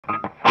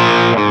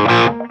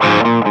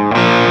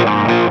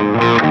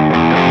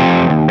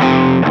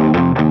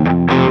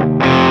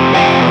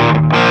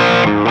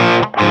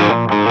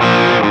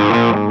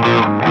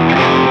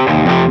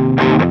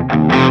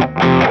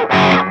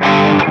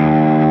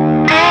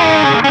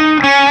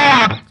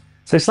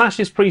So Slash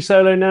is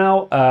pre-solo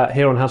now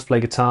here on How to Play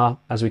Guitar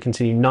as we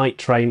continue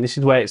Nightrain. This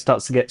is where it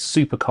starts to get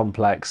super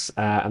complex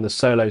and the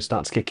solos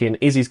start to kick in.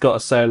 Izzy's got a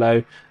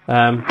solo.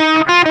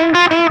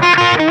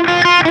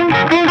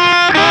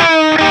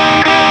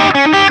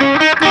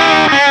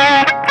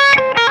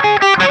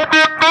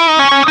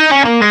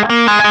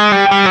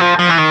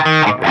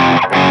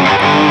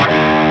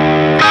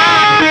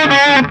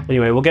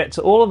 Anyway, we'll get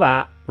to all of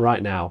that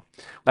right now.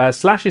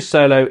 Slash's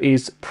solo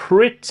is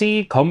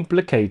pretty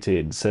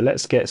complicated, so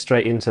let's get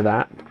straight into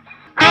that.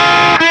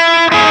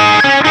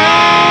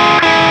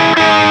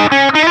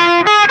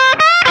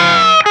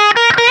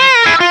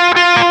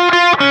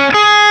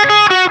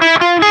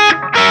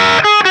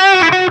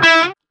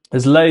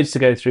 There's loads to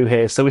go through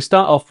here, so we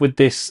start off with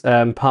this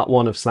part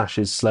one of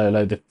Slash's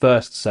solo, the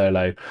first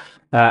solo,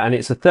 and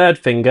it's a third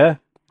finger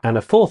and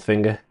a fourth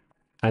finger,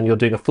 and you're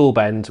doing a full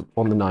bend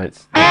on the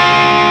ninth,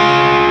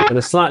 and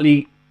a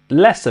slightly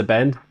lesser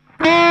bend,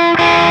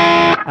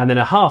 and then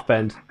a half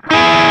bend.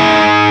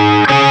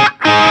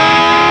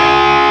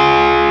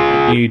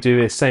 You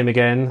do the same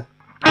again,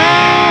 and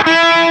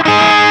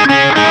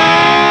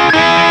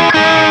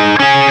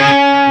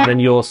then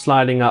you're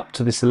sliding up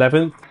to this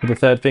 11th with the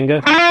third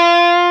finger.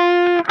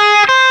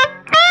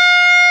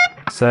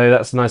 So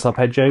that's a nice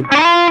arpeggio.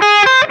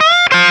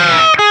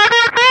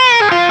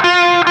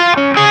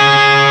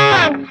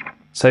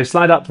 So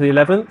slide up to the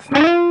 11th.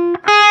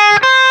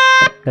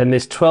 Then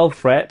this 12th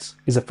fret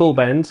is a full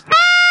bend.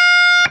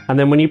 And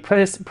then when you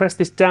press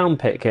this down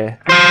pick here,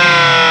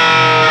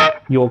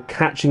 you're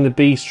catching the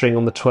B string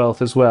on the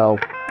 12th as well.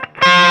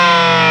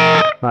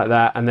 Like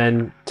that. And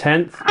then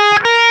 10th,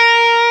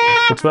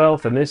 the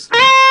 12th, and this.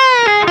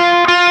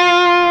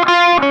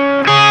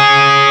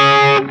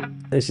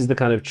 This is the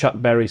kind of Chuck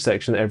Berry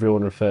section that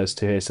everyone refers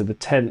to here. So the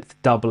 10th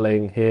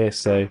doubling here,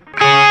 so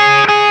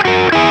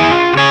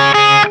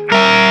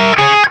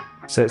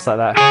it's like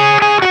that.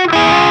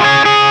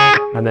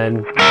 And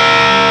then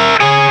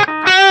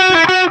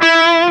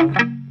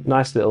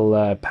nice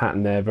little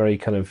pattern there, very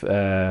kind of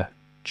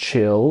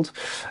chilled.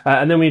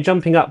 And then when you're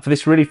jumping up for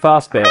this really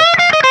fast bit,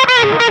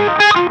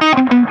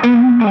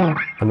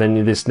 and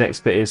then this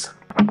next bit is,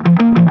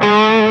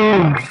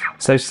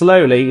 so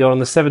slowly you're on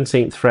the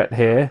 17th fret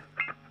here,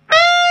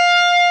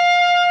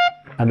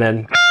 and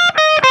then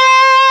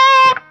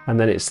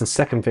it's the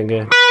second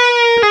finger,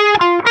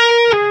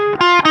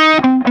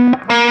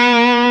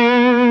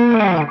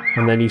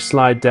 and then you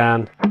slide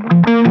down,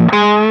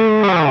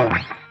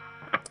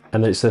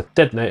 and it's a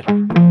dead note,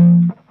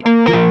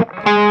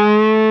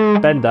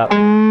 bend up,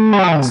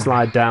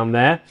 slide down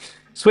there.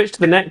 Switch to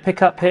the neck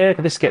pickup here.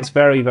 This gets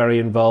very, very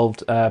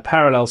involved.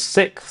 Parallel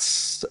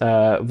sixths,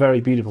 very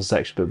beautiful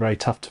section, but very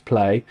tough to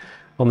play.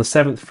 On the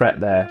 7th fret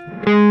there.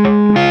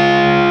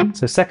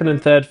 So second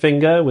and third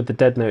finger with the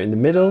dead note in the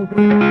middle.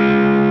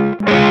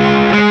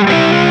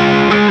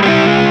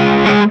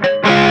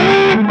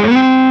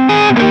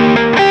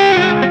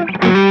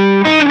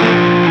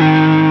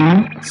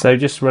 So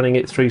just running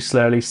it through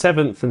slowly.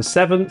 7th and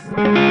 7th,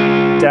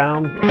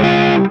 down.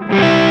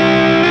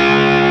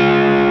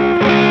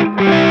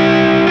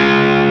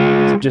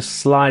 So just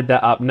slide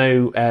that up,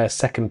 no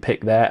second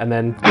pick there, and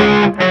then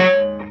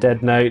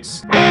dead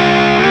notes.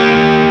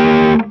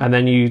 And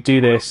then you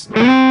do this,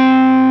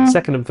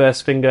 second and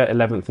first finger,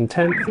 11th and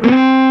 10th.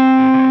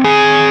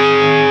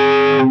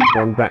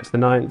 Then back to the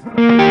 9th.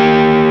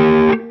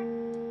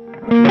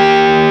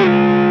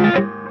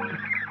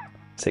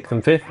 6th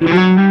and 5th.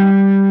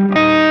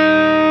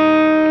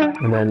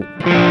 And then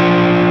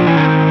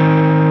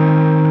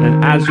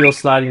as you're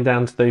sliding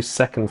down to those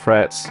second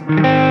frets,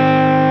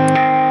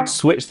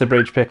 switch the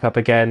bridge pickup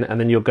again, and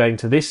then you're going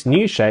to this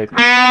new shape.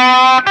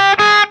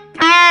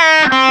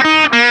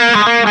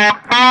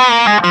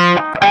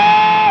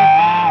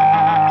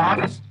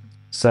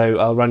 So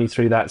I'll run you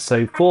through that.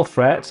 So 4th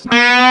fret,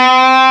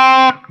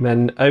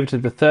 then over to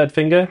the third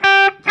finger,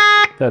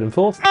 3rd and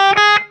 4th,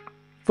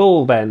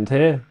 full bend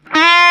here,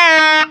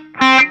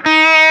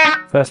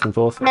 1st and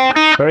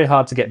 4th, very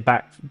hard to get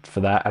back for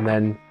that, and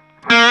then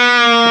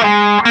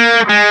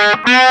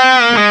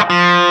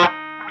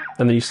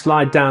you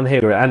slide down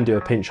here and do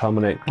a pinch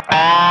harmonic.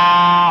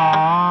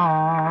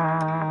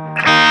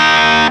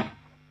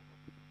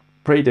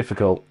 Pretty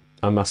difficult,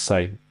 I must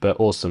say, but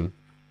awesome.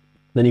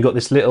 Then you've got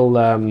this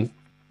little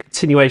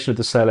continuation of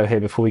the solo here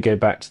before we go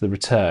back to the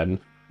return.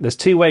 There's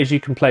two ways you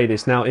can play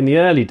this. Now, in the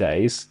early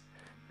days,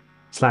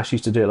 Slash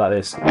used to do it like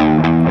this.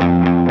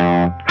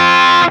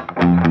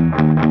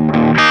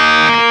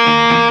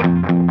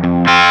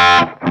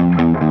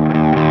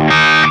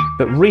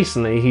 But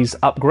recently, he's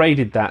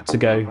upgraded that to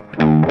go.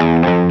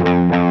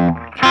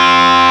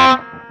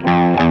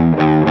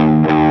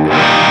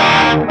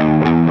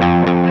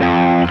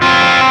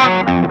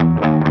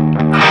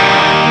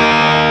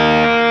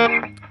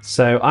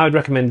 So I would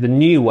recommend the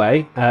new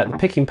way. The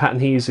picking pattern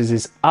he uses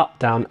is up,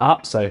 down,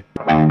 up. So,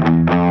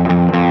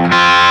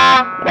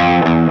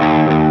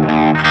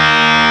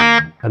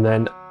 and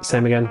then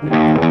same again.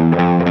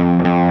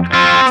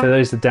 So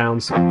those are the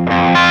downs.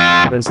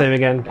 Then same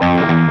again.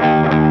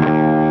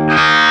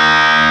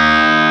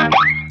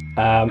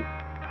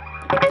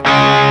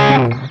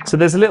 So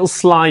there's a little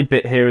slide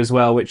bit here as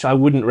well, which I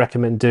wouldn't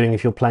recommend doing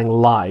if you're playing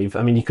live.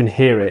 I mean, you can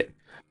hear it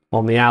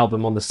on the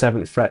album on the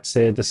 7th frets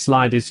here. The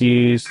slide is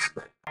used.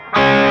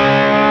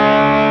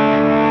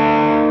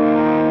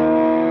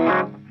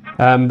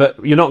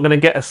 But you're not going to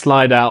get a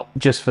slide out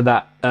just for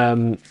that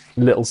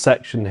little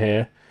section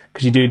here,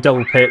 because you do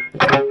double pick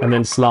and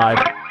then slide.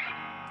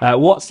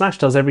 What Slash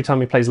does every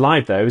time he plays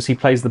live, though, is he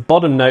plays the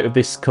bottom note of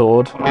this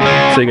chord,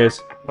 so he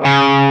goes,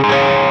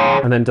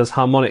 and then does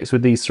harmonics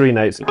with these 3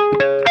 notes.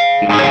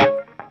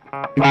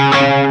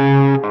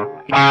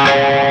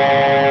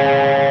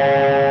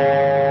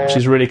 Which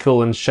is really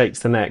cool and shakes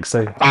the neck.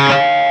 So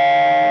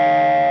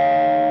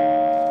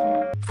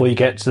before you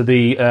get to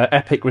the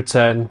epic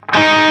return.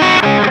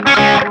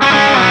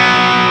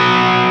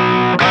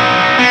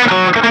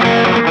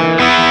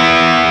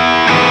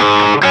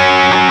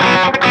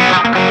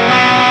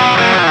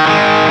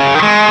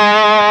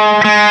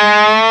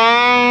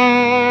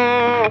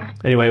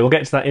 Anyway, we'll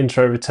get to that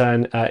intro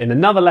return in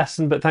another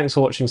lesson, but thanks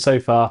for watching so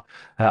far.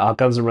 Our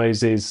Guns N'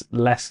 Roses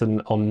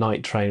lesson on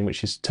Nightrain,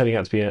 which is turning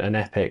out to be an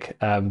epic,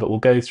 but we'll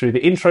go through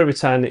the intro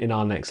return in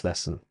our next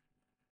lesson.